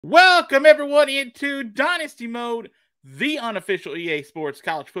Welcome everyone into Dynasty Mode, the unofficial EA Sports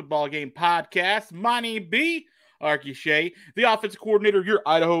college football game podcast. My name be Arky, the offensive coordinator, your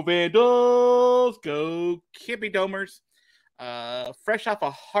Idaho Vandals. Go Kippy Domers. Fresh off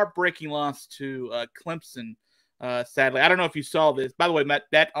a heartbreaking loss to Clemson, sadly. I don't know if you saw this. By the way, Matt,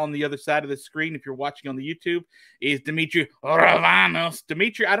 that on the other side of the screen, if you're watching on the YouTube, is Demetri Ravanos.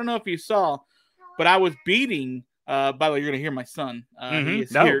 Demetri, I don't know if you saw, but I was beating... by the way, you're going to hear my son. He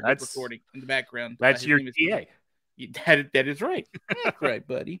is here recording in the background. That's your TA. That is right. That's right,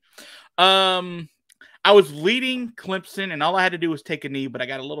 buddy. I was leading Clemson, and all I had to do was take a knee, but I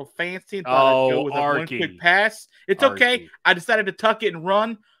got a little fancy and thought I'd go with one quick pass. It's okay. I decided to tuck it and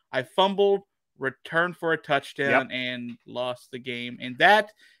run. I fumbled, returned for a touchdown, and lost the game. And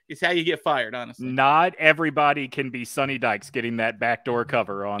that is how you get fired, honestly. Not everybody can be Sonny Dykes getting that backdoor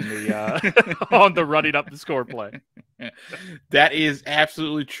cover on the on the running up the score play. That is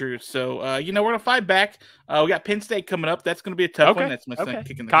absolutely true. So, we're going to fight back. We got Penn State coming up. That's going to be a tough one. That's my son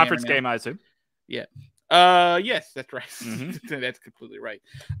kicking the conference game, I assume. Yeah. Yes, that's right. That's completely right.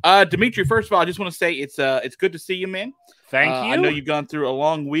 Demetri, first of all, I just want to say it's good to see you, man. Thank you. I know you've gone through a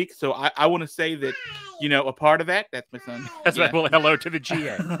long week, so I want to say that, a part of that, that's my son. That's right. Well, hello to the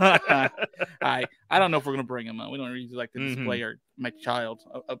GA. I don't know if we're going to bring him on. We don't usually like to display my child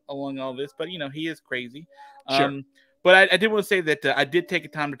along all this, but, he is crazy. Sure. But I did want to say that I did take a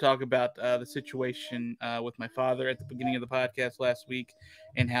time to talk about the situation with my father at the beginning of the podcast last week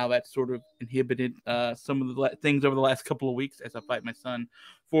and how that sort of inhibited some of the things over the last couple of weeks as I fight my son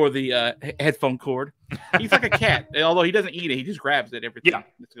for the headphone cord. He's like a cat. Although he doesn't eat it, he just grabs it every time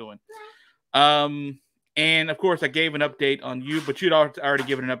it's going. And, of course, I gave an update on you, but you'd already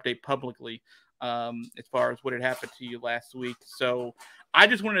given an update publicly as far as what had happened to you last week. So I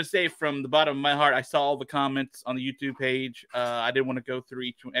just wanted to say from the bottom of my heart, I saw all the comments on the YouTube page. I didn't want to go through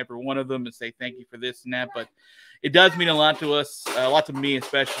each and every one of them and say thank you for this and that, but it does mean a lot to us, a lot to me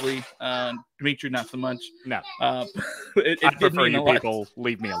especially. Demetri, not so much. No. It I did prefer mean you people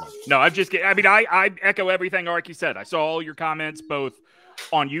leave me alone. No, I'm just kidding. I mean, I echo everything Arky said. I saw all your comments, both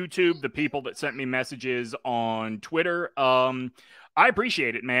on YouTube, the people that sent me messages on Twitter. I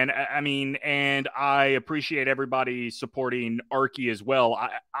appreciate it, man. I mean, and I appreciate everybody supporting Arky as well.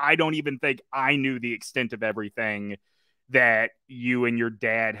 I don't even think I knew the extent of everything that you and your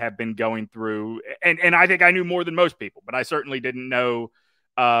dad have been going through. And I think I knew more than most people, but I certainly didn't know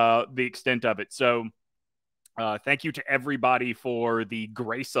the extent of it. So thank you to everybody for the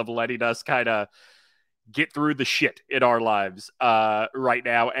grace of letting us kind of get through the shit in our lives right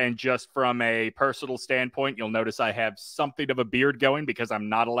now. And just from a personal standpoint, you'll notice I have something of a beard going because I'm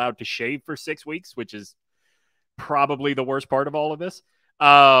not allowed to shave for 6 weeks, which is probably the worst part of all of this.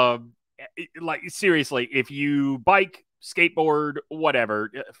 Like, seriously, if you bike, skateboard, whatever,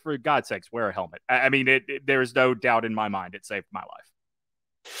 for God's sakes, wear a helmet. I mean, there's no doubt in my mind it saved my life.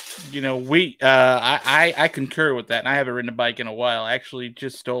 I concur with that, and I haven't ridden a bike in a while. I actually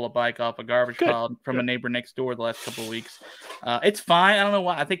just stole a bike off a garbage pile from a neighbor next door the last couple of weeks. It's fine. I don't know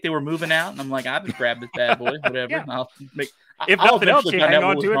why. I think they were moving out, and I'm like, I'll just grab this bad boy, whatever. Yeah. And if nothing else, you hang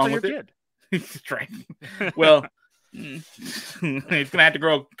on to it for your kid. That's right. Well, he's gonna have to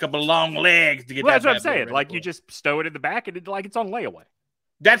grow a couple of long legs to get. Well, that's what I'm saying. Like, you just stow it in the back, and it's on layaway.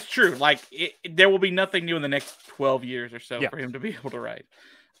 That's true. Like, there will be nothing new in the next 12 years or so for him to be able to ride.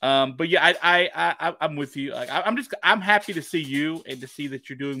 But yeah, I'm with you. Like, I'm happy to see you and to see that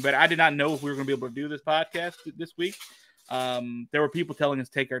you're doing better. I did not know if we were going to be able to do this podcast this week. There were people telling us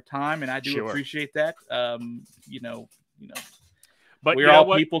to take our time, and I do appreciate that. But we're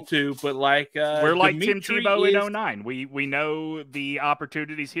all people too. But we're like Demetri Tim Tebow in 2009. We know the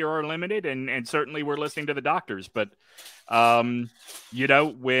opportunities here are limited, and certainly we're listening to the doctors. But when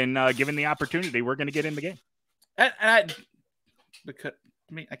given the opportunity, we're going to get in the game. I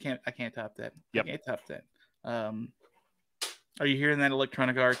can't top that. Yep. I can't top that. Are you hearing that,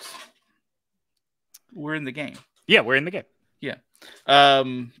 Electronic Arts? We're in the game. Yeah, we're in the game. Yeah.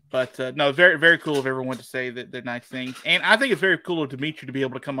 No, very, very cool of everyone to say that they're nice things. And I think it's very cool of Demetri to be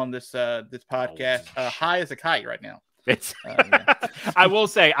able to come on this podcast high as a kite right now. It's I will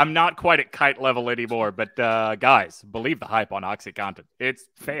say I'm not quite at kite level anymore, but guys, believe the hype on OxyContin. It's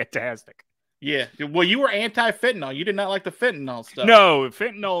fantastic. Yeah. Well, you were anti-fentanyl. You did not like the fentanyl stuff. No,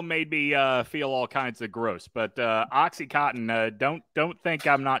 fentanyl made me feel all kinds of gross. But OxyContin, don't think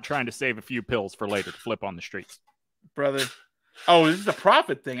I'm not trying to save a few pills for later to flip on the streets, brother. Oh, this is a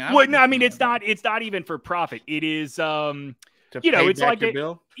profit thing. Well, no, I mean it's not even for profit. It is it's like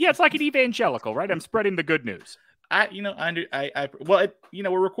it's like an evangelical, right? I'm spreading the good news. We're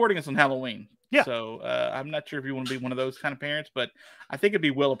recording this on Halloween. Yeah. So I'm not sure if you want to be one of those kind of parents, but I think it'd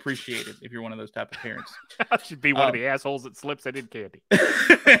be well appreciated if you're one of those type of parents. I should be one of the assholes that slips it in candy.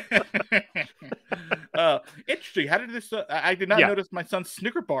 Interesting. How did this? I did not notice my son's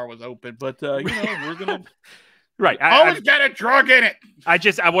Snicker bar was open, but we're gonna. Right. Always got a drug in it. I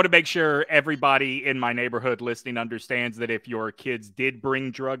want to make sure everybody in my neighborhood listening understands that if your kids did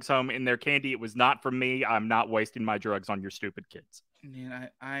bring drugs home in their candy, it was not from me. I'm not wasting my drugs on your stupid kids. Man,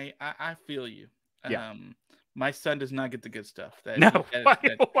 I feel you. Yeah. My son does not get the good stuff.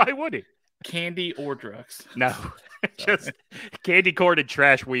 Why would he? Candy or drugs? No, just candy corn and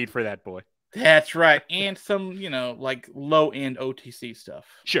trash weed for that boy. That's right, and some like low end OTC stuff.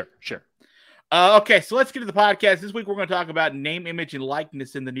 Sure. Okay, so let's get to the podcast. This week we're going to talk about name, image, and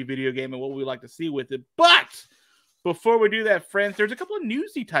likeness in the new video game and what we like to see with it. But before we do that, friends, there's a couple of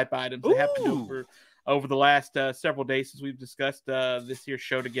newsy type items that happened over the last several days since we've discussed this here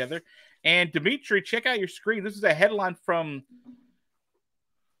show together. And Demetri, check out your screen. This is a headline from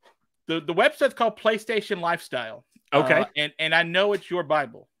the website's called PlayStation Lifestyle. Okay. And I know it's your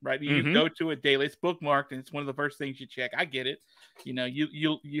Bible, right? You go to it daily. It's bookmarked, and it's one of the first things you check. I get it. You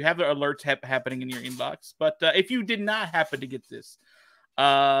have the alerts happening in your inbox. But if you did not happen to get this,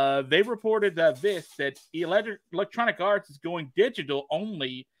 they reported that Electronic Arts is going digital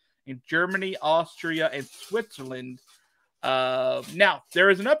only in Germany, Austria, and Switzerland. Now, there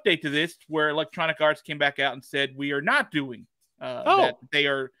is an update to this where Electronic Arts came back out and said we are not doing that. They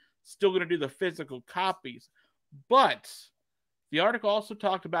are still going to do the physical copies. But the article also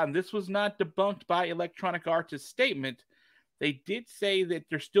talked about, and this was not debunked by Electronic Arts' statement, they did say that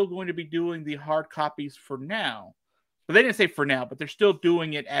they're still going to be doing the hard copies for now. But they didn't say for now, but they're still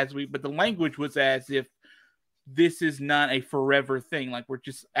doing it but the language was as if this is not a forever thing. Like, we're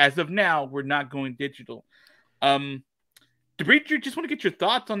just, as of now, we're not going digital. Demetri, just want to get your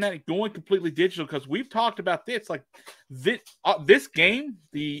thoughts on that going completely digital, because we've talked about this. Like this game,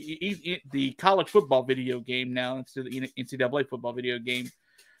 the college football video game now instead of the NCAA football video game.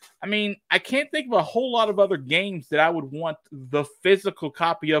 I mean, I can't think of a whole lot of other games that I would want the physical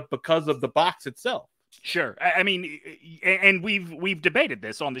copy of because of the box itself. Sure. I mean, and we've debated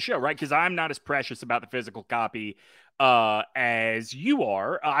this on the show, right? Because I'm not as precious about the physical copy as you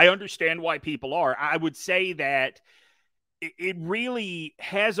are. I understand why people are. I would say that it really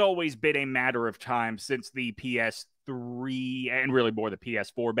has always been a matter of time since the PS3 and really more the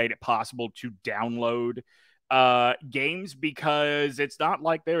PS4 made it possible to download games, because it's not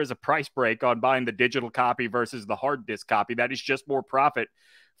like there is a price break on buying the digital copy versus the hard disk copy. That is just more profit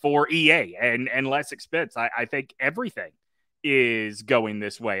for EA and less expense. I think everything is going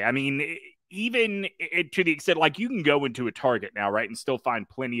this way. I mean, even to the extent, like, you can go into a Target now, right, and still find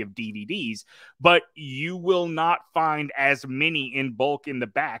plenty of DVDs, but you will not find as many in bulk in the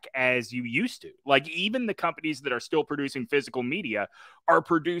back as you used to. Like, even the companies that are still producing physical media are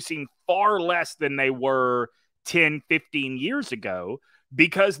producing far less than they were 10, 15 years ago,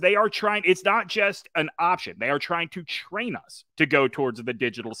 because they are trying, it's not just an option. They are trying to train us to go towards the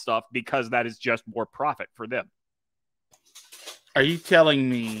digital stuff because that is just more profit for them. Are you telling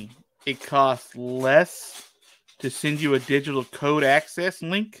me it costs less to send you a digital code access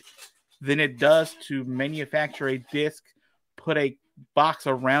link than it does to manufacture a disc, put a box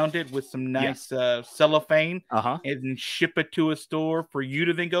around it with some nice cellophane, and then ship it to a store for you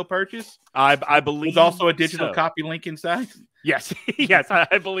to then go purchase? I believe there's also a digital copy link inside. Yes, yes,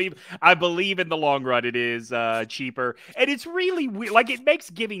 I believe in the long run it is cheaper, and it's really weird. Like, it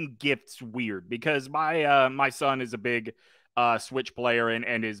makes giving gifts weird, because my son is a big Switch player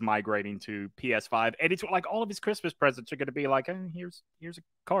and is migrating to PS5, and it's like all of his Christmas presents are going to be like, here's a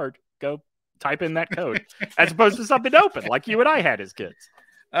card, go type in that code, as opposed to something open like you and I had as kids.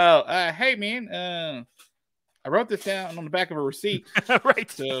 Hey man, I wrote this down on the back of a receipt. Right.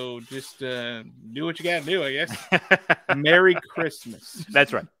 So just do what you gotta do, I guess. Merry Christmas.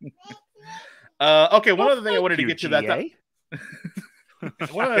 That's right. Okay, one other thing I wanted to get to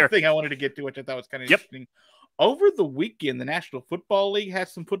one other thing I wanted to get to, which I thought was kind of interesting. Over the weekend, the National Football League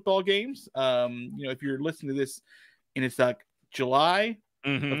has some football games. If you're listening to this and it's like July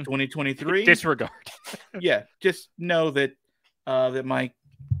of 2023, disregard. Yeah, just know that that my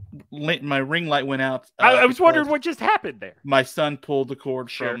ring light went out. I was wondering what just happened there. My son pulled the cord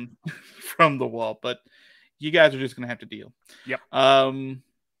from the wall, but you guys are just gonna have to deal. Yep.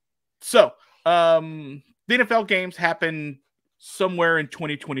 So the NFL games happen somewhere in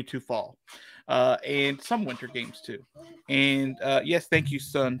 2022 fall. And some winter games too. And yes, thank you,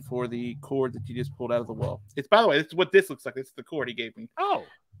 son, for the cord that you just pulled out of the wall. It's, by the way, this is what this looks like. It's the cord he gave me. Oh,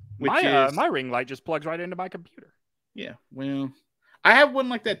 my ring light just plugs right into my computer. Yeah, well, I have one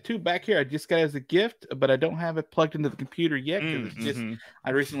like that too back here. I just got it as a gift, but I don't have it plugged into the computer yet because it's just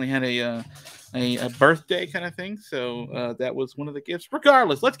I recently had a birthday kind of thing, so that was one of the gifts.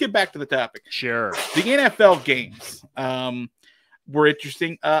 Regardless, let's get back to the topic. Sure. The NFL games were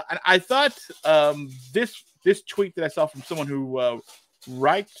interesting. And I thought this tweet that I saw from someone who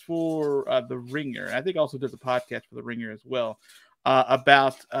writes for The Ringer, and I think also does a podcast for The Ringer as well,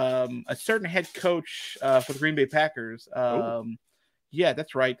 about a certain head coach for the Green Bay Packers. Yeah,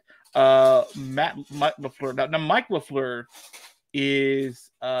 that's right. Mike LaFleur. Now Mike LaFleur is,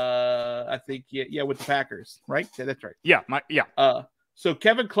 I think, with the Packers, right? Yeah, that's right. Yeah, So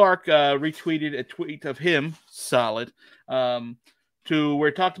Kevin Clark retweeted a tweet of him, solid, to where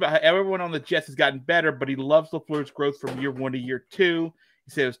he talked about how everyone on the Jets has gotten better, but he loves LaFleur's growth from year 1 to year 2.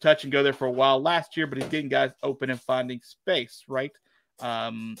 He said it was touch and go there for a while last year, but he's getting guys open and finding space, right?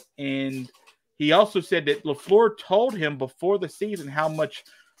 And he also said that LaFleur told him before the season how much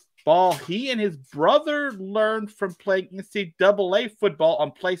ball he and his brother learned from playing NCAA football on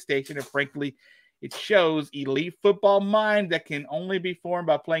PlayStation, and frankly, it shows elite football mind that can only be formed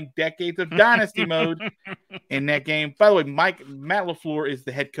by playing decades of Dynasty mode in that game. By the way, Matt LaFleur is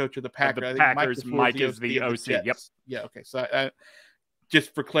the head coach of the Packers. Mike is the OC. Yep. Yeah. Okay. So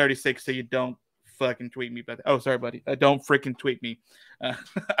just for clarity's sake, so you don't fucking tweet me about that. Oh, sorry, buddy. Don't freaking tweet me.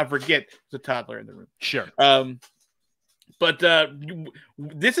 I forget there's a toddler in the room. Sure. But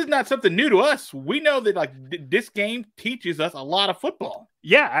this is not something new to us. We know that this game teaches us a lot of football.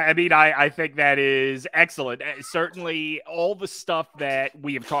 Yeah, I mean, I think that is excellent. Certainly all the stuff that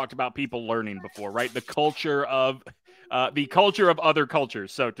we have talked about people learning before, right? The culture of other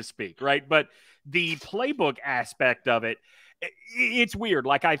cultures, so to speak, right? But the playbook aspect of it, it's weird.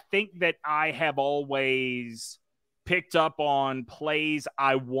 Like, I think that I have always picked up on plays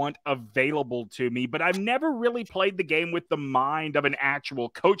I want available to me, but I've never really played the game with the mind of an actual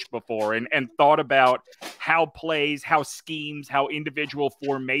coach before and thought about how plays, how schemes, how individual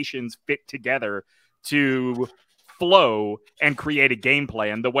formations fit together to flow and create a game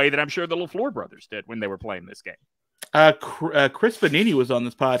plan the way that I'm sure the LaFleur brothers did when they were playing this game. Chris Vanini was on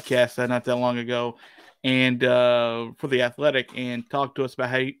this podcast not that long ago, and for The Athletic, and talked to us about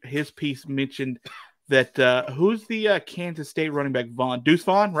how his piece mentioned that who's the Kansas State running back? Deuce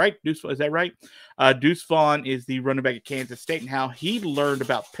Vaughn, right? Is that right? Deuce Vaughn is the running back at Kansas State, and how he learned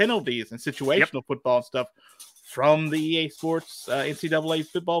about penalties and situational football and stuff from the EA Sports NCAA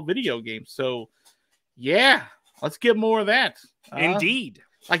football video game. So, yeah, let's get more of that. Indeed.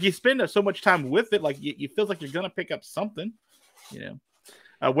 Like, you spend so much time with it, like you feel like you're gonna pick up something,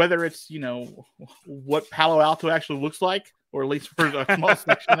 whether it's what Palo Alto actually looks like, or at least for a small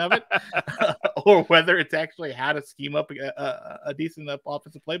section of it, or whether it's actually how to scheme up a decent enough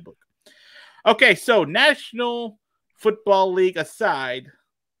offensive playbook. Okay, so National Football League aside,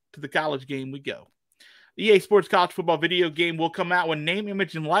 to the college game we go. The EA Sports College Football video game will come out when name,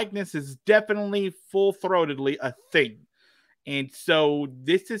 image, and likeness is definitely full-throatedly a thing. And so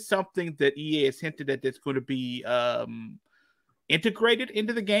this is something that EA has hinted at that's going to be integrated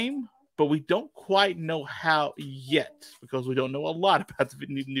into the game, but we don't quite know how yet because we don't know a lot about the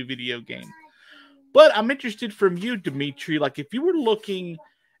new video game. But I'm interested from you, Demetri, like if you were looking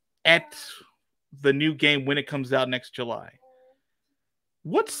at the new game when it comes out next July,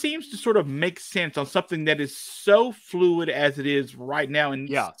 what seems to sort of make sense on something that is so fluid as it is right now?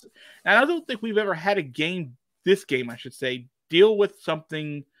 And I don't think we've ever had this game, I should say, deal with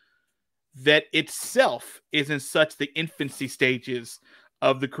something that itself is in such the infancy stages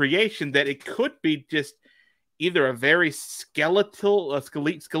of the creation that it could be just either a very skeletal, I'll go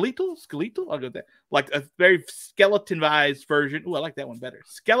with that, like a very skeletonized version. Oh, I like that one better.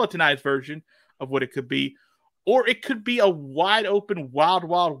 Skeletonized version of what it could be, or it could be a wide open, wild,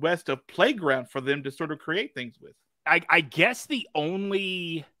 wild west of playground for them to sort of create things with. I guess the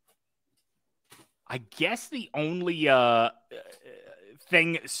only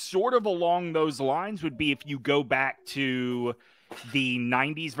thing sort of along those lines would be if you go back to the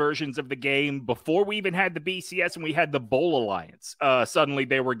 90s versions of the game before we even had the BCS and we had the Bowl Alliance. Suddenly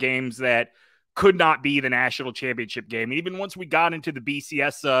there were games that could not be the national championship game. And even once we got into the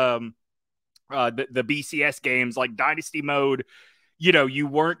BCS, the BCS games like Dynasty mode, you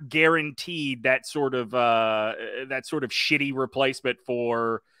weren't guaranteed that sort of shitty replacement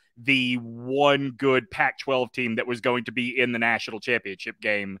for the one good Pac-12 team that was going to be in the national championship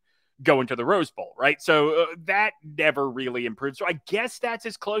game going to the Rose Bowl, right? So that never really improved. So I guess that's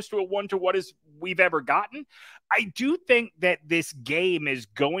as close to a one to what we've ever gotten. I do think that this game is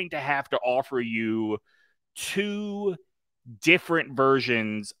going to have to offer you two different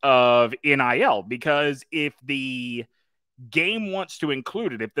versions of NIL, because if the game wants to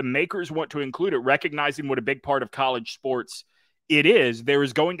include it, if the makers want to include it, recognizing what a big part of college sports it is, there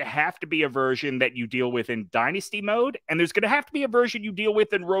is going to have to be a version that you deal with in Dynasty mode, and there's going to have to be a version you deal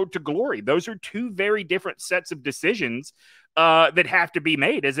with in Road to Glory. Those are two very different sets of decisions that have to be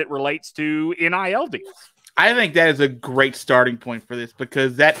made as it relates to NIL deals. I think that is a great starting point for this,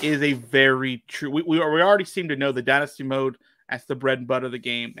 because that is a very true. We already seem to know the Dynasty mode. That's the bread and butter of the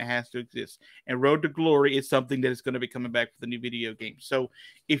game. It has to exist. And Road to Glory is something that is going to be coming back for the new video game. So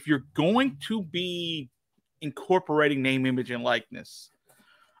if you're going to be incorporating name, image, and likeness,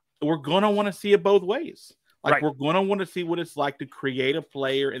 we're going to want to see it both ways. Like, we're going to want to see what it's like to create a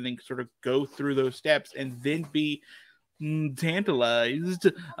player and then sort of go through those steps and then be tantalized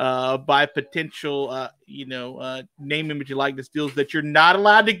by potential, name, image, and likeness deals that you're not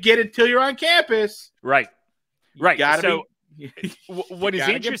allowed to get until you're on campus. Right. So what is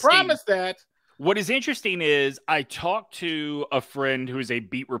interesting? Promise that. What is interesting is I talked to a friend who is a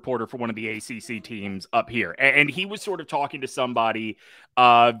beat reporter for one of the ACC teams up here, and he was sort of talking to somebody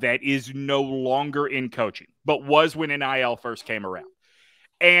that is no longer in coaching, but was when NIL first came around.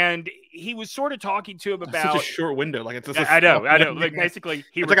 And he was sort of talking to him about such a short window. Like, it's I know. Like, basically,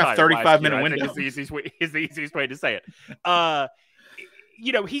 he it's like a 35-minute window. Is the easiest way to say it.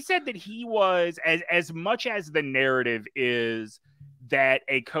 He said that he was as much as the narrative is that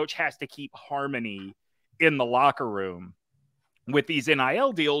a coach has to keep harmony in the locker room with these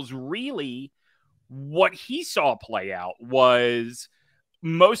NIL deals. Really, what he saw play out was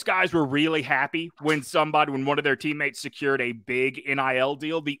most guys were really happy when one of their teammates secured a big NIL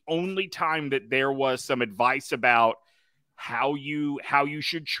deal. The only time that there was some advice about how you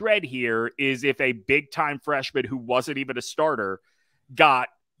should tread here is if a big time freshman who wasn't even a starter got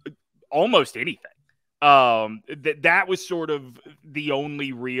almost anything. That was sort of the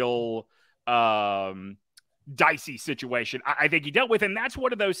only real dicey situation I think he dealt with. And that's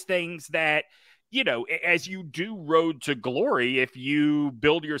one of those things that, as you do Road to Glory, if you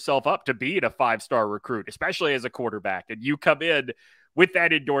build yourself up to be a 5-star recruit, especially as a quarterback, and you come in with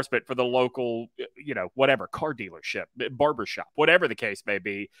that endorsement for the local, whatever, car dealership, barbershop, whatever the case may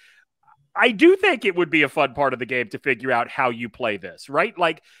be, I do think it would be a fun part of the game to figure out how you play this, right?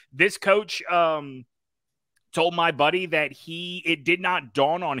 Like, this coach told my buddy that it did not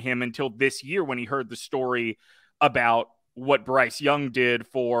dawn on him until this year when he heard the story about what Bryce Young did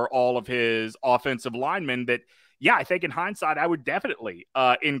for all of his offensive linemen, that, I think in hindsight, I would definitely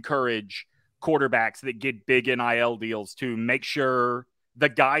encourage quarterbacks that get big NIL deals to make sure the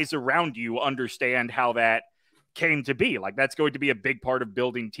guys around you understand how that came to be. Like, that's going to be a big part of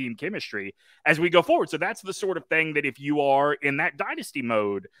building team chemistry as we go forward. So that's the sort of thing that if you are in that Dynasty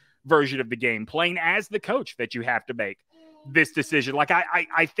mode version of the game, playing as the coach, that you have to make this decision. Like,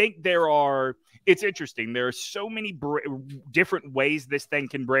 I think it's interesting. There are so many different ways this thing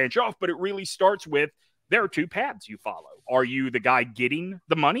can branch off, but it really starts with, there are two paths you follow. Are you the guy getting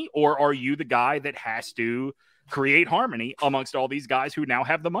the money, or are you the guy that has to create harmony amongst all these guys who now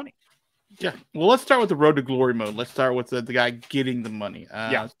have the money? Yeah. Well, let's start with the Road to Glory mode. Let's start with the guy getting the money.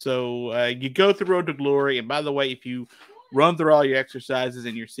 So you go through Road to Glory. And by the way, if you run through all your exercises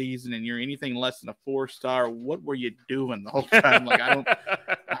in your season and you're anything less than a 4-star, what were you doing the whole time? Like,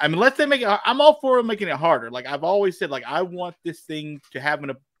 let's say I'm all for making it harder. Like, I've always said, like, I want this thing to have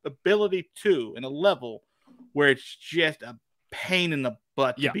an ability and a level where it's just a pain in the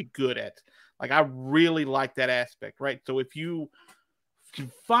butt to be good at. Like, I really like that aspect, right? So if you can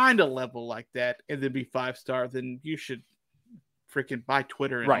find a level like that and then be 5-star, then you should freaking buy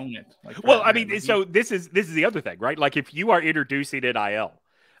Twitter and own it. Like, well, I mean, so this is the other thing, right? Like, if you are introducing NIL,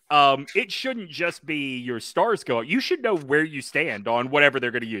 it shouldn't just be your stars go. You should know where you stand on whatever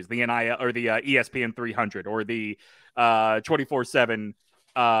they're going to use, the NIL or the ESPN 300 or the 24/7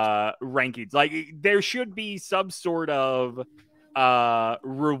 rankings. Like, there should be some sort of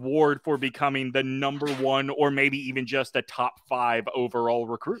reward for becoming the number 1 or maybe even just a top 5 overall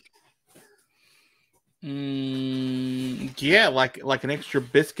recruit. Yeah, like an extra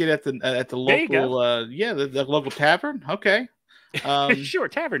biscuit at the local the local tavern. Okay. Sure,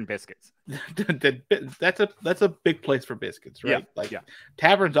 tavern biscuits. That's a big place for biscuits, right?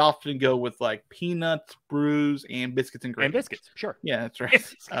 Taverns often go with like peanuts, brews, and biscuits and gravy. And biscuits, sure. Yeah, that's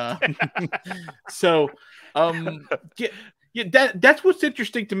right. That's what's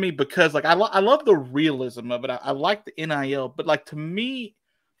interesting to me, because like I love the realism of it. I like the NIL, but like, to me,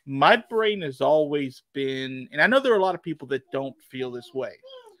 my brain has always been, and I know there are a lot of people that don't feel this way.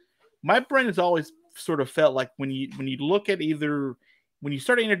 My brain has always sort of felt like when you look at when you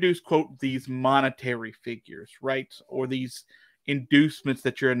start to introduce, quote, these monetary figures, right, or these inducements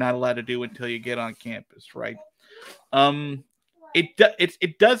that you're not allowed to do until you get on campus, right?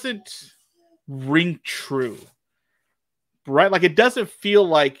 It doesn't ring true, right? Like it doesn't feel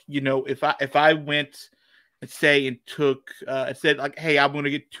like, if I went and say and took said like, hey, I'm going to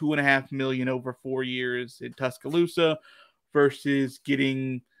get 2.5 million over 4 years in Tuscaloosa versus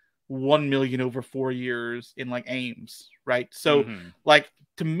getting 1 million over 4 years in like Ames, right? So like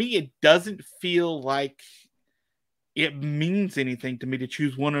to me, it doesn't feel like it means anything to me to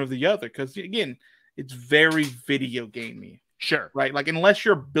choose one or the other, because again, it's very video gamey. Sure. Right. Like unless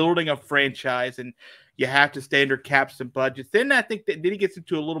you're building a franchise and you have to stay under caps and budgets, then I think that then he gets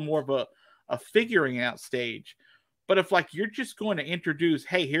into a little more of a figuring out stage. But if like you're just going to introduce,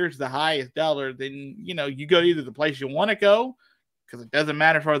 hey, here's the highest dollar, then you go to either the place you want to go because it doesn't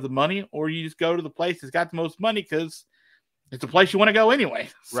matter for the money, or you just go to the place that's got the most money because it's the place you want to go anyway.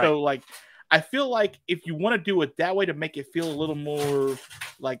 Right. So like I feel like if you want to do it that way to make it feel a little more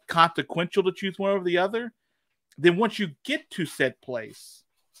like consequential to choose one over the other, then once you get to said place,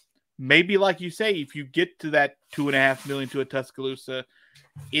 maybe like you say, if you get to that 2.5 million to a Tuscaloosa,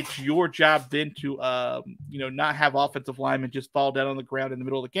 it's your job then to not have offensive linemen just fall down on the ground in the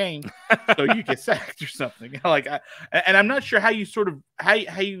middle of the game so you get sacked or something. And I'm not sure how you sort of how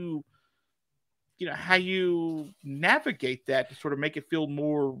you navigate that to sort of make it feel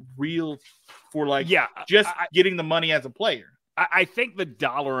more real for getting the money as a player. I think the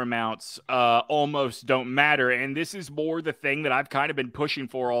dollar amounts almost don't matter. And this is more the thing that I've kind of been pushing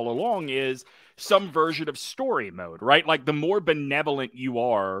for all along is some version of story mode, right? Like the more benevolent you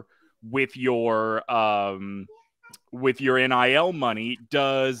are with your NIL money,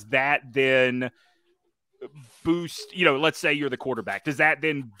 does that then boost, let's say you're the quarterback. Does that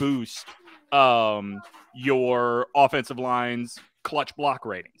then boost your offensive line's clutch block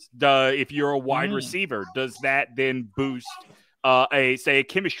ratings? If you're a wide receiver, does that then boost a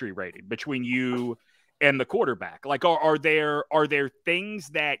chemistry rating between you and the quarterback? Like, are there things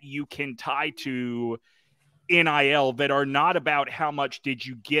that you can tie to NIL that are not about how much did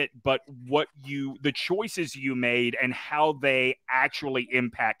you get, but the choices you made and how they actually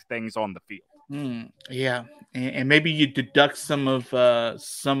impact things on the field? Yeah, and maybe you deduct some of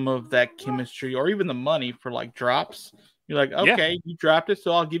that chemistry or even the money for like drops. You're like, okay, you dropped it,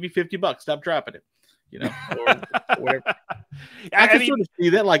 so I'll give you $50. Stop dropping it. Or whatever. I can sort of see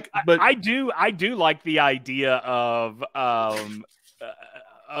that, but I do like the idea of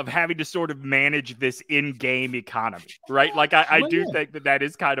having to sort of manage this in-game economy, right? Like I do think that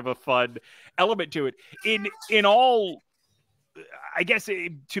is kind of a fun element to it. In all, I guess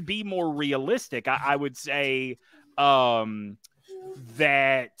to be more realistic, I would say that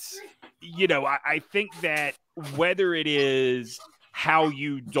I think that whether it is how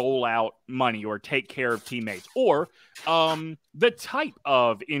you dole out money or take care of teammates, or the type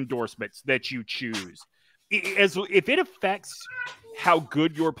of endorsements that you choose, if it affects how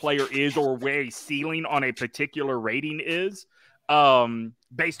good your player is or where a ceiling on a particular rating is,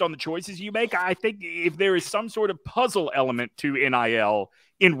 based on the choices you make, I think if there is some sort of puzzle element to NIL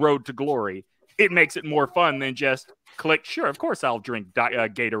in Road to Glory, it makes it more fun than just click, sure, of course I'll drink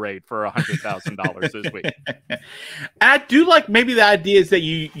Gatorade for $100,000 this week. I do like maybe the idea is that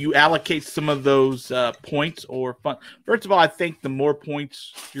you allocate some of those points or fun. First of all, I think the more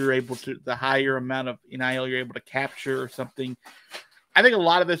points you're able to, the higher amount of NIL you're able to capture or something. I think a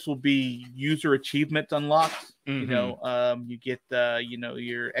lot of this will be user achievement unlocked. You get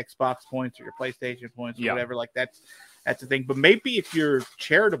your Xbox points or your PlayStation points or whatever. Like that's the thing. But maybe if you're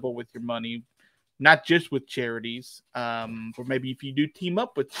charitable with your money, not just with charities, or maybe if you do team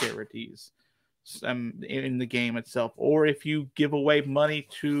up with charities in the game itself, or if you give away money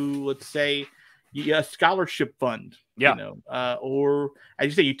to, let's say, a scholarship fund, or as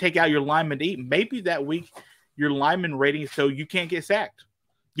you say, you take out your lineman to eat. Maybe that week your lineman rating so you can't get sacked.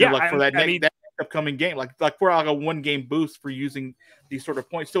 For that next upcoming game, like for like a 1-game boost for using these sort of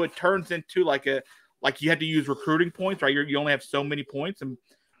points. So it turns into like you had to use recruiting points, right? You only have so many points, and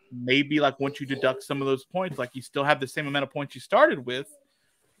maybe like once you deduct some of those points, like you still have the same amount of points you started with,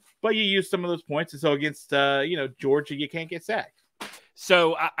 but you use some of those points. And so against Georgia, you can't get sacked.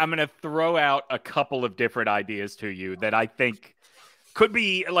 So I'm going to throw out a couple of different ideas to you that I think could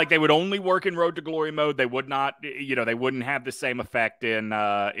be like they would only work in Road to Glory mode. They would not, they wouldn't have the same effect in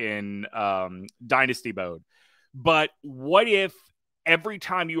Dynasty mode. But what if every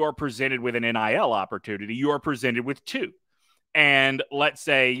time you are presented with an NIL opportunity, you are presented with two? And let's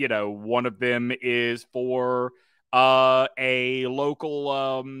say, one of them is for a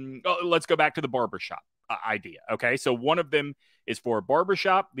local, let's go back to the barbershop idea. Okay. So one of them is for a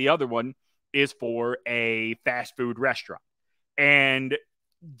barbershop. The other one is for a fast food restaurant. And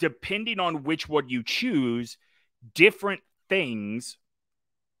depending on which one you choose, different things,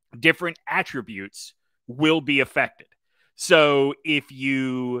 different attributes will be affected. So if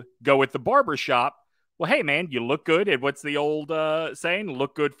you go with the barbershop, well, hey, man, you look good. And what's the old saying?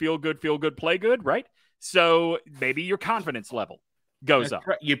 Look good, feel good, play good, right? So maybe your confidence level goes up.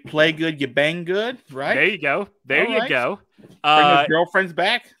 Right. You play good, you bang good, right? There you go. There you go. Bring those girlfriends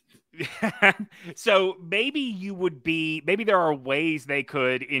back. So maybe there are ways they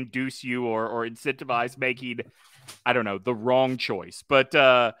could induce you or incentivize making, I don't know, the wrong choice. But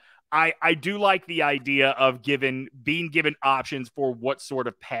I do like the idea of being given options for what sort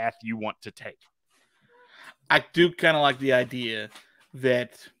of path you want to take. I do kind of like the idea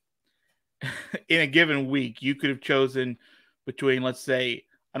that in a given week, you could have chosen between, let's say,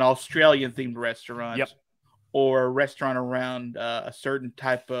 an Australian themed restaurant, yep, or a restaurant around a certain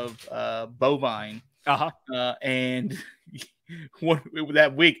type of bovine. And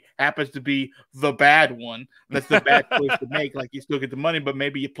that week happens to be the bad one. That's the bad choice to make. Like, you still get the money, but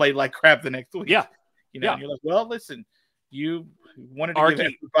maybe you played like crap the next week. Yeah. And you're like, well, listen, you wanted to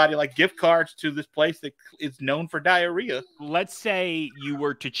give everybody like gift cards to this place that is known for diarrhea. Let's say you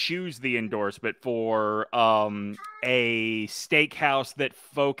were to choose the endorsement for a steakhouse that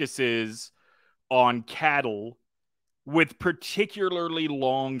focuses on cattle with particularly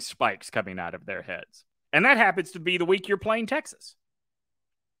long spikes coming out of their heads. And that happens to be the week you're playing Texas.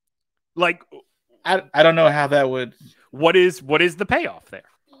 Like, I don't know how that would. What is the payoff there?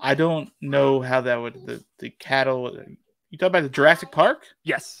 I don't know how that would. The cattle. You talk about the Jurassic Park?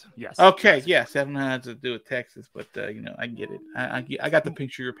 Yes. Okay, yes. I don't know how to do with Texas, but I get it. I got the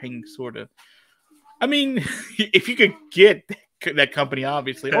picture you're painting, sort of. I mean, if you could get that company,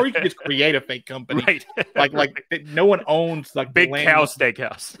 obviously, or you can just create a fake company, right? like no one owns like Big Cow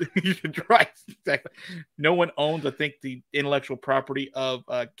Steakhouse, right? Exactly. No one owns, I think, the intellectual property of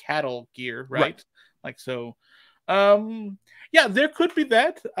cattle gear, right? Like so. Yeah, there could be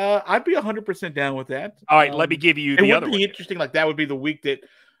that. I'd be 100% down with that. All right, let me give you the other one. It would be interesting. Like, that would be the week that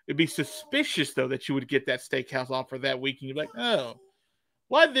it'd be suspicious, though, that you would get that steakhouse offer that week, and you'd be like, oh,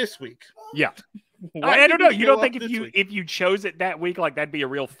 why this week? Yeah. I don't know. You don't think if you chose it that week, like, that'd be a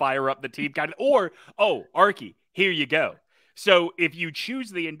real fire up the team kind of, or, oh, Arky, here you go. So if you choose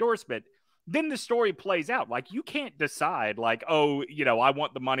the endorsement, then the story plays out. Like, you can't decide, like, oh, I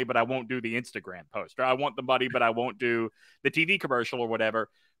want the money, but I won't do the Instagram post, or I want the money, but I won't do the TV commercial or whatever.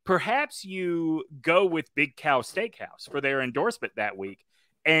 Perhaps you go with Big Cow Steakhouse for their endorsement that week.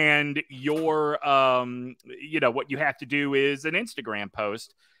 And your, what you have to do is an Instagram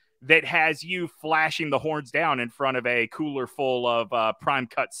post that has you flashing the horns down in front of a cooler full of prime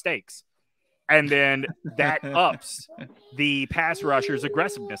cut steaks. And then that ups the pass rusher's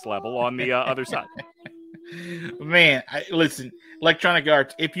aggressiveness level on the other side. Man, listen, Electronic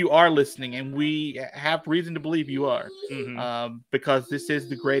Arts, if you are listening, and we have reason to believe you are, because this is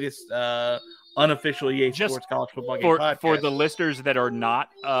the greatest unofficial EA Sports college football game podcast. For the listeners that are not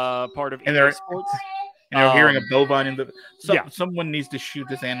part of EA Sports. And they're hearing a bovine in the... Someone needs to shoot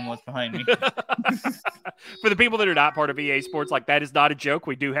this animal that's behind me. For the people that are not part of EA Sports, like, that is not a joke.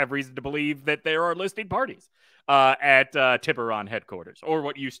 We do have reason to believe that there are listed parties at Tiburon headquarters, or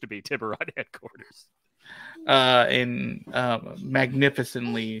what used to be Tiburon headquarters. In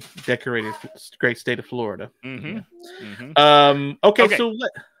magnificently decorated great state of Florida. Okay,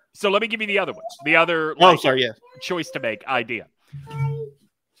 so let me give you the other one. The other choice to make idea.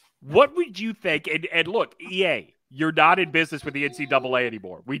 What would you think? And look, EA, you're not in business with the NCAA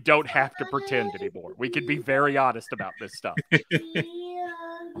anymore. We don't have to pretend anymore. We can be very honest about this stuff.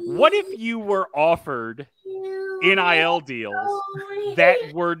 What if you were offered NIL deals that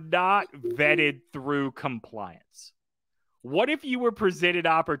were not vetted through compliance? What if you were presented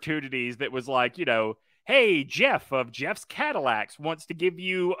opportunities that was like, hey, Jeff of Jeff's Cadillacs wants to give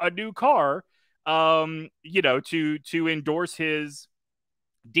you a new car, to endorse his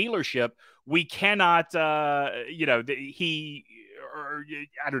dealership. We cannot, either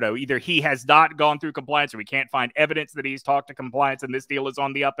he has not gone through compliance, or we can't find evidence that he's talked to compliance, and this deal is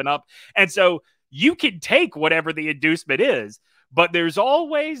on the up and up. And so you can take whatever the inducement is, but there's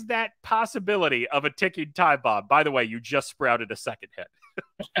always that possibility of a ticking time bomb. By the way, you just sprouted a second head.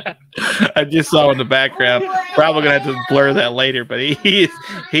 I just saw in the background. Probably gonna have to blur that later, but he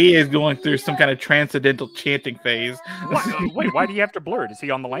is going through some kind of transcendental chanting phase. Wait, why do you have to blur it? Is he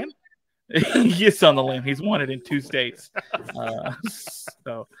on the lam? He's on the lam. He's wanted in 2 states.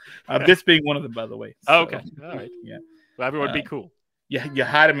 This being one of them, by the way. So, okay, all right. Yeah, well, everyone be cool. Yeah, you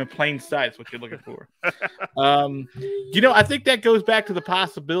hide him in plain sight is what you're looking for. I think that goes back to the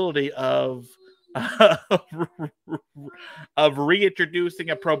possibility of of reintroducing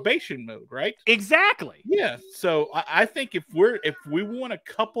a probation mode, right? Exactly. Yeah. So I think if we want to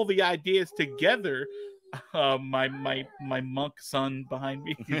couple the ideas together, my monk son behind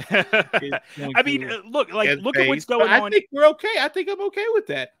me is going I mean, to look at what's phase, but going I on. think we're okay. I think I'm okay with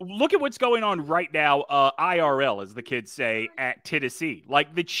that. Look at what's going on right now, IRL, as the kids say, at Tennessee.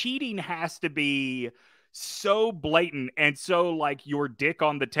 Like, the cheating has to be so blatant and so, like, your dick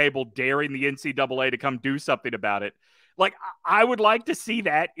on the table daring the NCAA to come do something about it. Like, I would like to see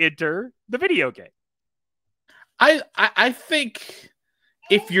that enter the video game. I think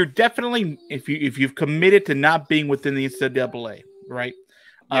if you're definitely if you've committed to not being within the NCAA, right,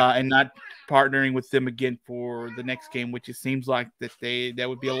 and not partnering with them again for the next game, which it seems like that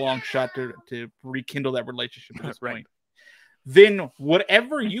would be a long shot to rekindle that relationship at this point. Then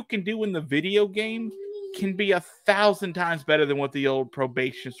whatever you can do in the video game can be 1,000 times better than what the old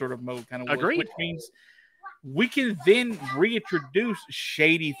probation sort of mode kind of was. Agreed. Which means we can then reintroduce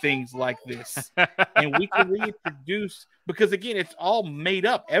shady things like this. And we can reintroduce, because again, it's all made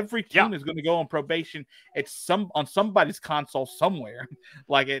up. Every team is going to go on probation on somebody's console somewhere,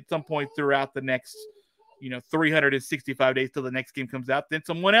 like at some point throughout the next 365 days till the next game comes out. Then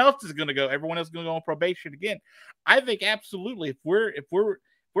someone else is going to go. Everyone else is going to go on probation again. I think absolutely, if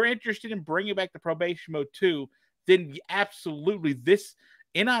we're interested in bringing back the probation mode too, then absolutely this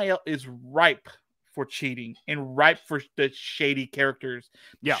NIL is ripe for cheating and ripe for the shady characters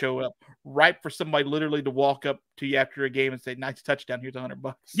to show up, ripe for somebody literally to walk up to you after a game and say, "Nice touchdown, here's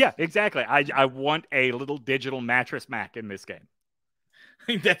 $100." Yeah, exactly. I want a little digital mattress Mac in this game.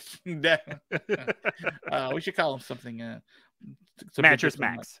 That's that. We should call him something. Mattress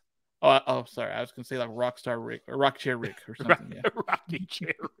Max. Oh, sorry. I was going to say like Rockstar Rick or Rock Chair Rick or something. Yeah. Rocking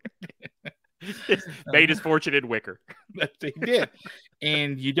Chair Rick. Made his fortune in wicker. He did.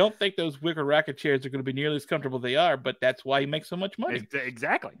 And you don't think those wicker racket chairs are going to be nearly as comfortable as they are, but that's why he makes so much money.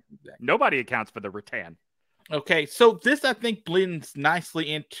 Exactly. Nobody accounts for the rattan. Okay, so this, I think, blends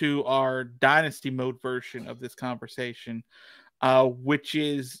nicely into our Dynasty mode version of this conversation, which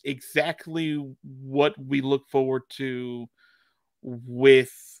is exactly what we look forward to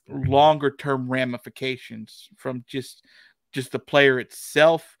with longer-term ramifications from just the player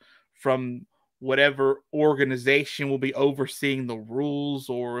itself, from whatever organization will be overseeing the rules,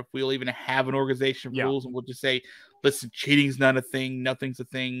 or if we'll even have an organization of rules and we'll just say, listen, cheating's not a thing, nothing's a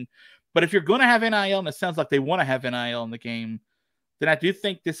thing. But if you're going to have NIL, and it sounds like they want to have NIL in the game, then I do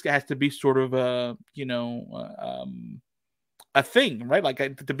think this has to be sort of a thing, right?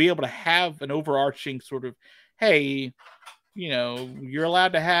 Like to be able to have an overarching sort of, hey, you're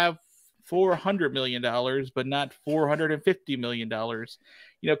allowed to have $400 million, but not $450 million.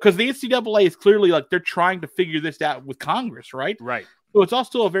 Because the NCAA is clearly like they're trying to figure this out with Congress, right? Right. So it's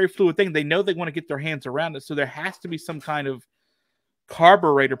also a very fluid thing. They know they want to get their hands around it, so there has to be some kind of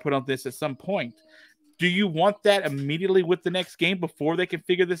carburetor put on this at some point. Do you want that immediately with the next game before they can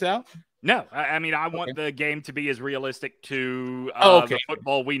figure this out? No. I mean, I want the game to be as realistic to the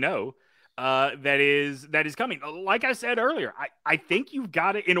football we know that is coming. Like I said earlier, I think you've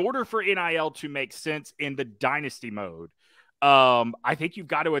got to, in order for NIL to make sense in the Dynasty mode, I think you've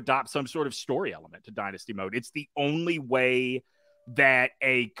got to adopt some sort of story element to Dynasty mode. It's the only way that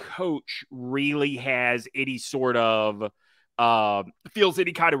a coach really has any sort of feels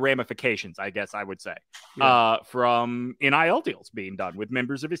any kind of ramifications, I guess I would say, from NIL deals being done with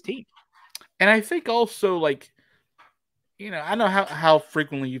members of his team. And I think also, like, I know how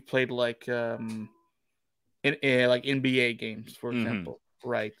frequently you've played like in like NBA games, for example,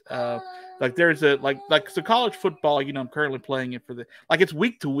 right? Like there's so college football, I'm currently playing it for it's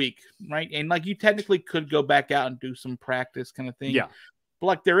week to week, right? And like you technically could go back out and do some practice kind of thing. Yeah. But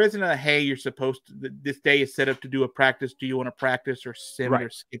like there isn't a, hey, you're supposed to, this day is set up to do a practice. Do you want to practice or sim or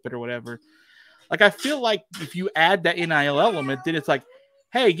skip it or whatever? Like I feel like if you add that NIL element, then it's like,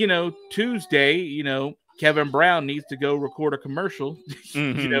 hey, Tuesday, Kevin Brown needs to go record a commercial,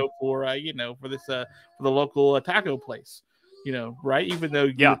 for this for the local taco place, right? Even though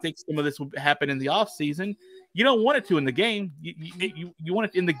you think some of this will happen in the off season, you don't want it to in the game. You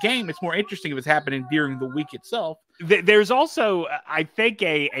want it in the game. It's more interesting if it's happening during the week itself. There's also, I think,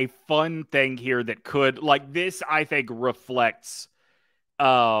 a fun thing here that could, like this, I think reflects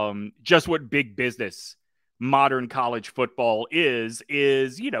just what big business modern college football is,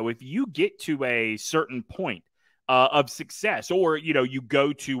 if you get to a certain point of success, or, you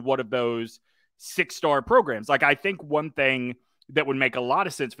go to one of those 6-star programs. Like, I think one thing that would make a lot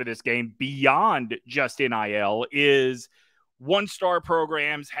of sense for this game beyond just NIL is 1-star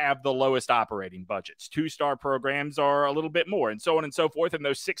programs have the lowest operating budgets. 2-star programs are a little bit more, and so on and so forth. And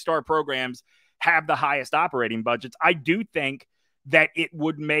those 6-star programs have the highest operating budgets, I do think that it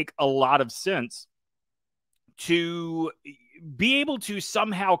would make a lot of sense to be able to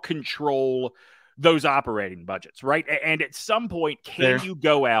somehow control those operating budgets, right? And at some point, can you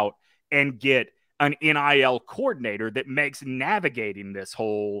go out and get an NIL coordinator that makes navigating this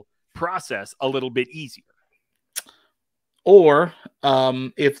whole process a little bit easier? Or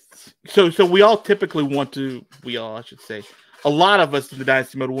if so we all typically want to, I should say, a lot of us in the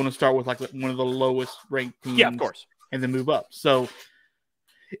Dynasty mode want to start with like one of the lowest ranked teams. Yeah, of course. And then move up. So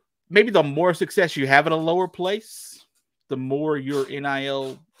maybe the more success you have at a lower place, the more your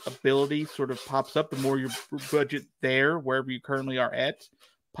NIL ability sort of pops up, the more your budget there, wherever you currently are at,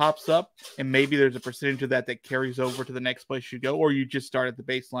 pops up. And maybe there's a percentage of that carries over to the next place you go, or you just start at the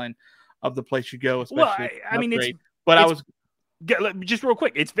baseline of the place you go, especially. Well, I mean, just real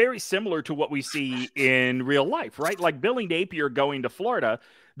quick, it's very similar to what we see in real life, right? Like Billy Napier going to Florida,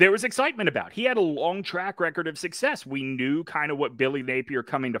 there was excitement about. He had a long track record of success. We knew kind of what Billy Napier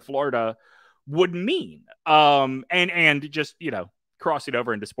coming to Florida would mean. And just, crossing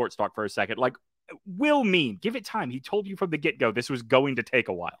over into sports talk for a second, like will mean, give it time. He told you from the get-go this was going to take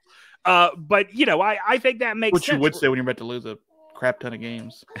a while. But, I think that makes sense. Which you would say when you're about to lose a crap ton of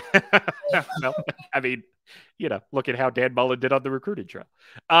games. Well, I mean, look at how Dan Mullen did on the recruiting trail.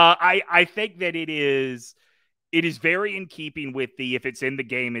 I think that it is very in keeping with the if it's in the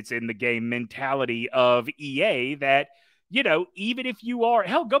game, it's in the game mentality of EA that, even if you are,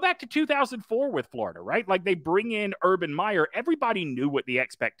 hell, go back to 2004 with Florida, right? Like they bring in Urban Meyer. Everybody knew what the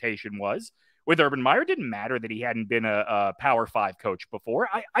expectation was. With Urban Meyer, it didn't matter that he hadn't been a Power 5 coach before.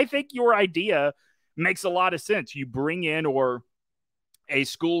 I think your idea makes a lot of sense. You bring in, or a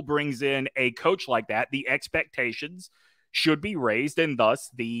school brings in a coach like that, the expectations should be raised, and thus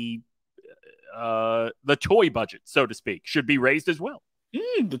the toy budget, so to speak, should be raised as well.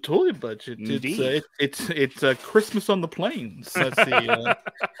 The toy budget. Indeed. It's Christmas on the plains. Let's see.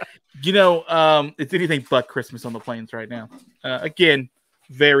 It's anything but Christmas on the plains right now. Again,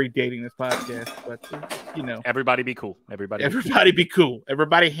 very dating this podcast, but everybody be cool. Everybody be cool.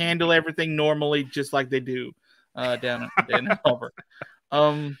 Everybody handle everything normally, just like they do down over.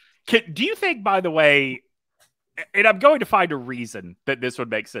 Do you think, by the way, and I'm going to find a reason that this would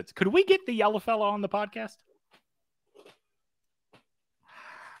make sense, could we get the yellow fella on the podcast?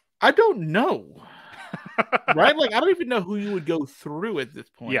 I don't know. Right? Like, I don't even know who you would go through at this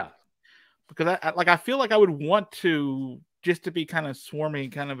point. Yeah. Because I feel like I would want to, just to be kind of swarmy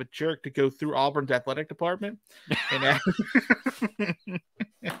and kind of a jerk, to go through Auburn's athletic department and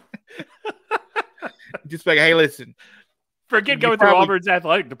just like, hey, listen. Forget going through Auburn's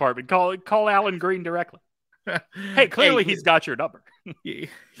athletic department. Call Alan Green directly. Hey, clearly he's got your number.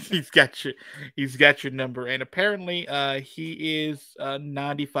 He's got your number, and apparently he is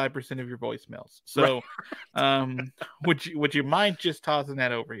 95% of your voicemails. So, right. Would you mind just tossing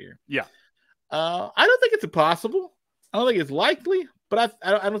that over here? Yeah. I don't think it's impossible. I don't think it's likely, but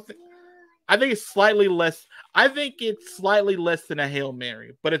I don't think. I think it's slightly less. I think it's slightly less than a Hail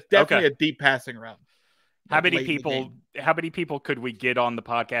Mary, but it's definitely a deep passing route. How many people could we get on the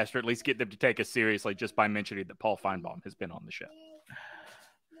podcast, or at least get them to take us seriously, just by mentioning that Paul Feinbaum has been on the show?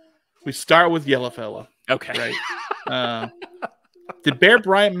 We start with Yellow Fella. Okay. Right. Did Bear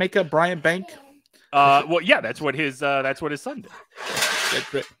Bryant make up Bryant Bank? Well, yeah, that's what his son did.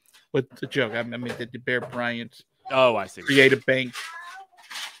 That's right. What's the joke? I mean, did Bear Bryant? Oh, I see. Create a bank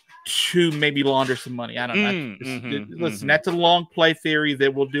to maybe launder some money. I don't know. Listen, that's a long play theory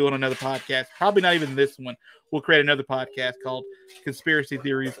that we'll do on another podcast. Probably not even this one. We'll create another podcast called Conspiracy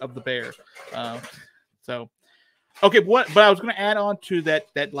Theories of the Bear. Okay, but I was going to add on to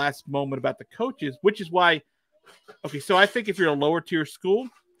that last moment about the coaches, which is why. Okay, so I think if you're a lower tier school,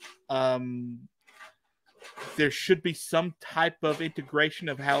 there should be some type of integration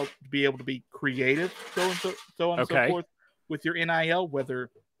of how to be able to be creative, so on and so forth with your NIL,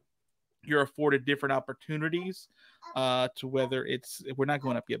 whether you're afforded different opportunities to whether it's, we're not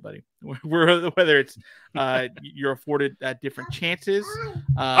going up yet, buddy. Whether it's you're afforded different chances.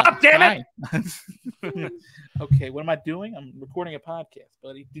 Damn it! Okay, what am I doing? I'm recording a podcast,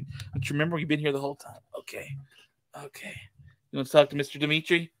 buddy. Don't you remember you've been here the whole time? Okay. You want to talk to Mr.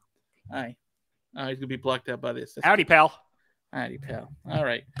 Demetri? Hi. He's gonna be blocked out by this. Howdy, pal. Howdy, pal. All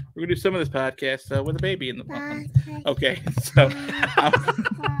right, we're gonna do some of this podcast with a baby in the. Okay, so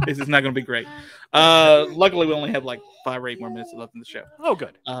this is not gonna be great. Luckily, we only have like 5 or 8 more minutes left in the show. Oh,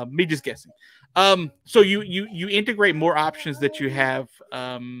 good. Me just guessing. So you integrate more options that you have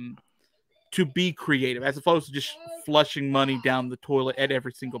to be creative, as opposed to just flushing money down the toilet at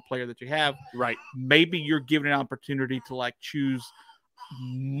every single player that you have. Right. Maybe you're given an opportunity to like choose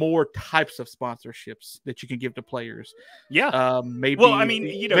more types of sponsorships that you can give to players. Yeah. Maybe. Well, I mean,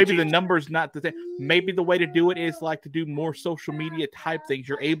 maybe the numbers not the thing. Maybe the way to do it is like to do more social media type things.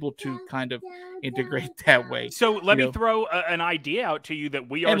 You're able to kind of integrate that way. So let me throw an idea out to you that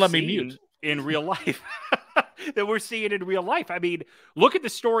we are seeing in real life. That we're seeing in real life. I mean, look at the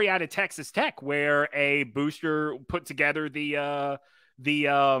story out of Texas Tech where a booster put together the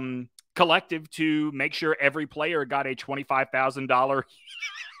collective to make sure every player got a $25,000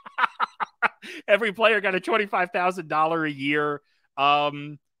 every player got a $25,000 a year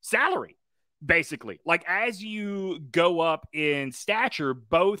salary, basically. Like, as you go up in stature,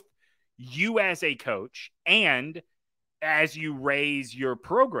 both you as a coach and as you raise your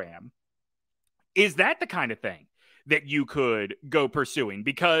program, is that the kind of thing that you could go pursuing?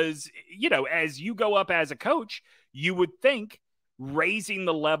 Because, as you go up as a coach, you would think raising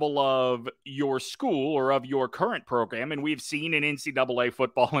the level of your school or of your current program, and we've seen in NCAA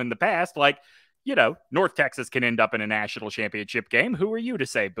football in the past, like, North Texas can end up in a national championship game. Who are you to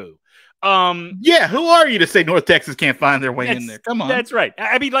say boo? Yeah, who are you to say North Texas can't find their way in there? Come on. That's right.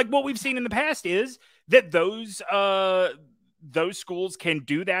 I mean, like, what we've seen in the past is that those schools can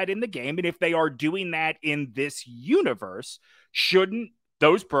do that in the game, and if they are doing that in this universe, shouldn't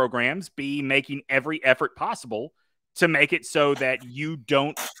those programs be making every effort possible to make it so that you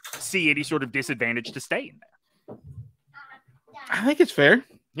don't see any sort of disadvantage to stay in there? I think it's fair.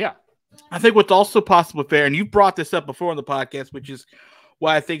 Yeah. I think what's also possible fair, and you brought this up before on the podcast, which is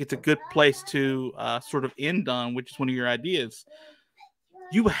why I think it's a good place to sort of end on, which is one of your ideas.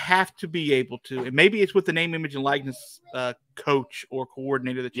 You have to be able to, and maybe it's with the name, image, and likeness coach or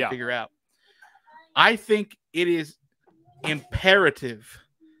coordinator that you figure out. I think it is imperative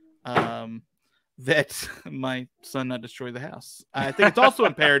that my son not destroy the house. I think it's also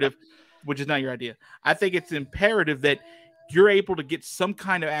imperative, which is not your idea. I think it's imperative that you're able to get some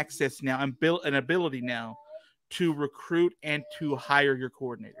kind of access now and build an ability now to recruit and to hire your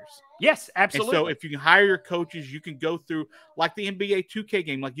coordinators. Yes, absolutely. And so if you can hire your coaches, you can go through like the NBA 2K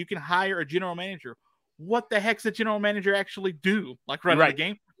game. Like, you can hire a general manager. What the heck's a general manager actually do? Like, run the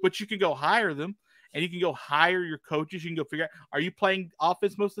game? But you can go hire them, and you can go hire your coaches. You can go figure out, are you playing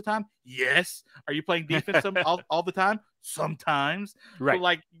offense most of the time? Yes. Are you playing defense all the time? Sometimes. Right. So,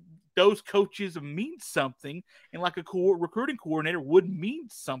 like, those coaches mean something, and like a recruiting coordinator would mean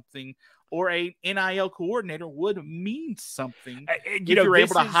something, or a NIL coordinator would mean something. If you're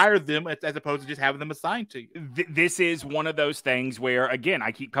able to hire them as opposed to just having them assigned to you. This is one of those things where, again,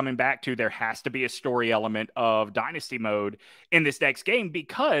 I keep coming back to there has to be a story element of Dynasty mode in this next game,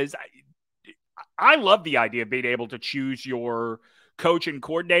 because I love the idea of being able to choose your coach and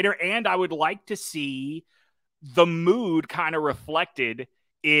coordinator, and I would like to see the mood kind of reflected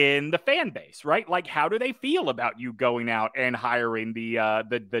in the fan base, right? Like, how do they feel about you going out and hiring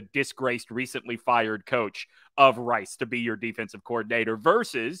the disgraced, recently fired coach of Rice to be your defensive coordinator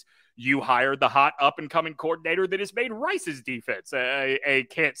versus you hired the hot up and coming coordinator that has made Rice's defense a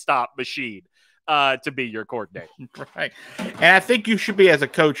can't stop machine to be your coordinator. Right. And I think you should be, as a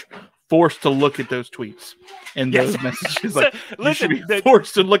coach, forced to look at those tweets and those messages. Like, you should be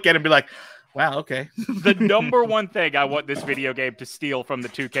forced to look at it and be like, wow, okay. The number one thing I want this video game to steal from the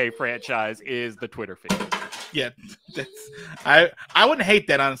 2K franchise is the Twitter feed. Yeah, I wouldn't hate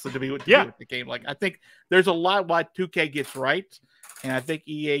that, honestly, to be with the game. Like, I think there's a lot why 2K gets right, and I think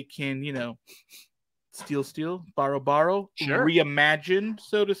EA can, steal, borrow, sure, reimagine,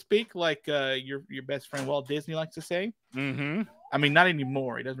 so to speak, like your best friend Walt Disney likes to say. Mm-hmm. I mean, not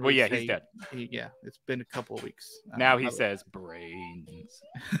anymore. He doesn't. Really well, yeah, he's dead. It's been a couple of weeks. Now he says brains.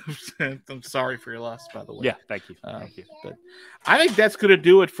 I'm sorry for your loss, by the way. Yeah, thank you. Thank you. But I think that's going to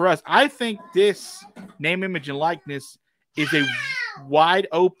do it for us. I think this name, image, and likeness is a wide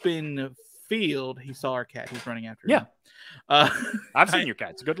open field. He saw our cat. He's running after him. I've seen your cat.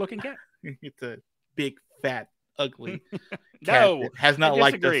 It's a good-looking cat. It's a big, fat, ugly cat that has not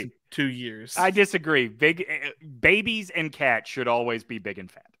liked us in 2 years. I disagree. Big babies and cats should always be big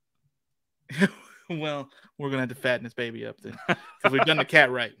and fat. Well, we're gonna have to fatten this baby up then, because we've done the cat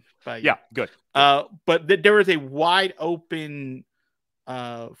right. Yeah, good. But there is a wide open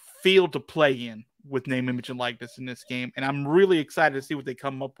field to play in with name, image, and likeness in this game, and I'm really excited to see what they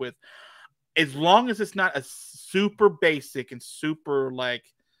come up with. As long as it's not a super basic and super like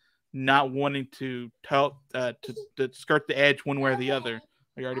not wanting to skirt the edge one way or the other.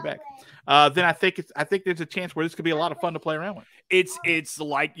 Are you already back? Then I think there's a chance where this could be a lot of fun to play around with. It's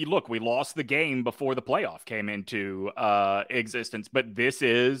like, you look, we lost the game before the playoff came into existence, but this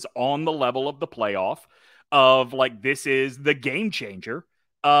is on the level of the playoff of, like, this is the game changer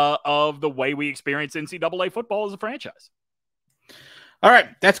of the way we experience NCAA football as a franchise. All right,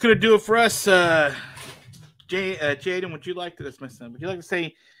 that's going to do it for us. Jaden, would you like to? That's my son. Would you like to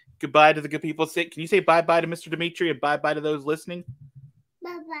say goodbye to the good people? Can you say bye-bye to Mr. Demetri and bye-bye to those listening?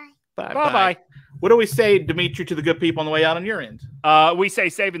 Bye-bye. Bye-bye. What do we say, Demetri, to the good people on the way out on your end? We say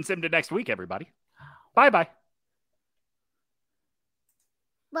save and sim to next week, everybody. Bye-bye.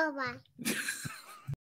 Bye-bye.